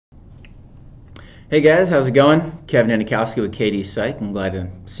Hey guys, how's it going? Kevin Enikowski with KDpsych. I'm glad to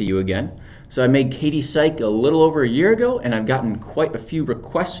see you again. So I made KDpsych a little over a year ago, and I've gotten quite a few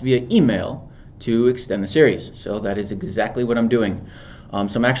requests via email to extend the series. So that is exactly what I'm doing.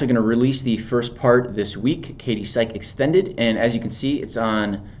 So I'm actually going to release the first part this week, KDpsych Extended, and as you can see, it's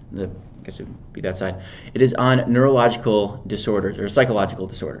on I guess it would be that side. It is on neurological disorders or psychological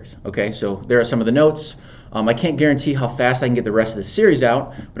disorders. Okay, so there are some of the notes. I can't guarantee how fast I can get the rest of the series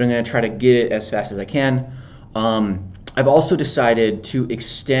out, but I'm going to try to get it as fast as I can. I've also decided to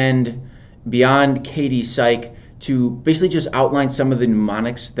extend beyond KDpsych to basically just outline some of the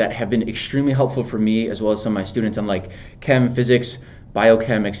mnemonics that have been extremely helpful for me as well as some of my students on like chem, physics,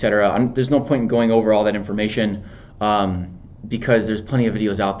 biochem, etc. There's no point in going over all that information because there's plenty of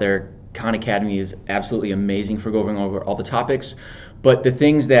videos out there. Khan Academy is absolutely amazing for going over all the topics, but the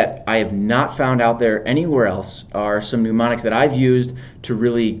things that I have not found out there anywhere else are some mnemonics that I've used to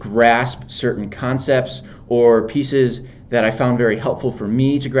really grasp certain concepts or pieces that I found very helpful for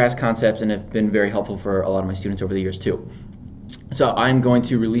me to grasp concepts and have been very helpful for a lot of my students over the years too. So I'm going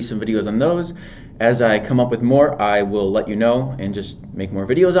to release some videos on those. As I come up with more, I will let you know and just make more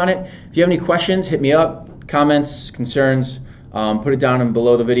videos on it. If you have any questions, hit me up, comments, concerns, put it down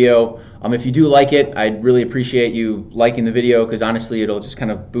below the video. If you do like it, I'd really appreciate you liking the video because honestly it'll just kind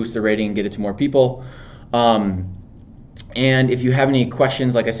of boost the rating and get it to more people. And if you have any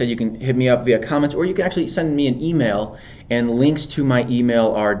questions, like I said, you can hit me up via comments or you can actually send me an email, and links to my email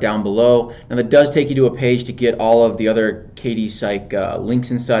are down below. Now that does take you to a page to get all of the other KDpsych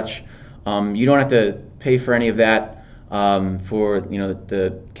links and such. You don't have to pay for any of that for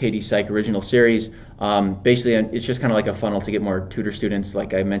the KDpsych original series. Basically, it's just kind of like a funnel to get more tutor students,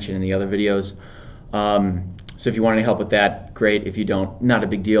 like I mentioned in the other videos. So if you want any help with that, great. If you don't, not a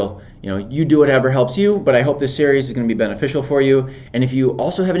big deal. You do whatever helps you, but I hope this series is going to be beneficial for you. And if you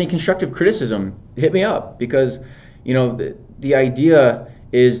also have any constructive criticism, hit me up because, the idea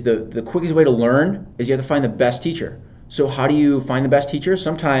is the quickest way to learn is you have to find the best teacher. So how do you find the best teacher?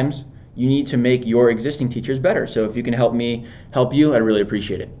 Sometimes you need to make your existing teachers better. So if you can help me help you, I'd really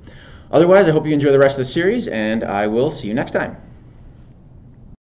appreciate it. Otherwise, I hope you enjoy the rest of the series, and I will see you next time.